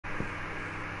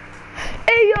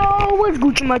Hey yo, what's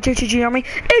Gucci my JTG army?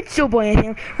 It's your boy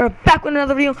Anthony. We're back with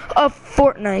another video of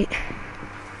Fortnite.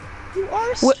 You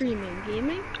are streaming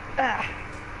gaming?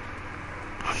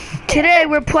 Today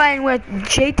we're playing with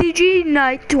JTG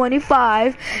Night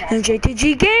 25 and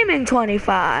JTG Gaming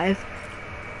 25.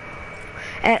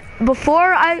 And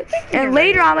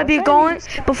later I'm gonna be going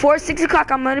before 6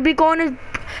 o'clock. I'm gonna be going to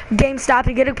GameStop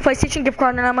to get a PlayStation gift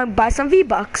card, and I'm gonna buy some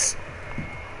V-Bucks.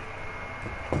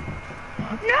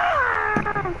 No!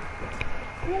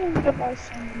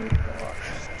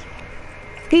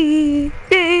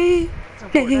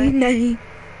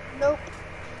 Nope.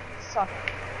 Suck.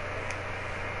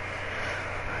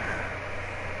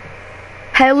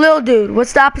 Hey, little dude,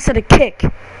 what's the opposite of kick?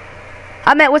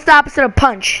 I meant, what's the opposite of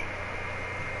punch?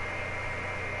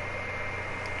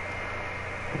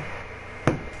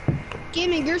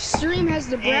 Gaming, your stream has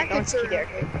the brackets.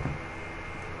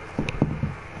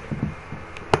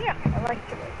 Yeah, I like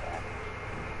it like that.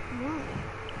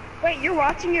 Wait, you're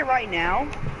watching it right now?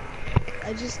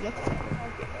 I just looked at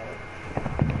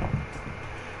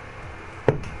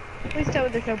it. Please tell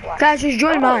me there's no black. Guys, just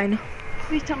join mine.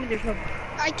 Please tell me there's no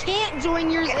black. I can't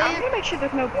join yours. Okay, I'm gonna make sure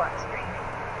there's no black screen.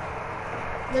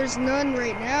 There's none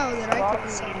right now that I can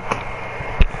see.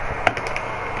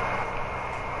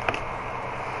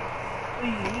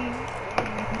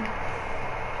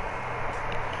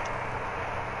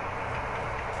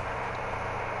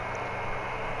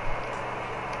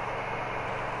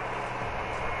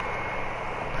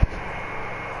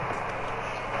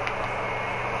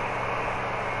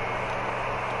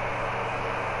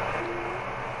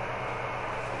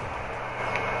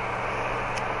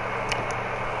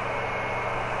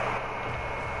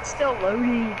 Still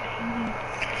loading.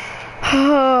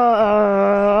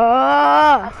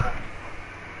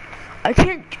 I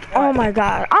can't. Oh my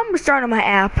god! I'm restarting my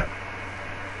app.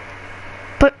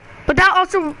 But that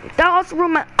also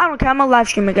ruined my. I don't care. I'm gonna live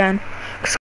stream again.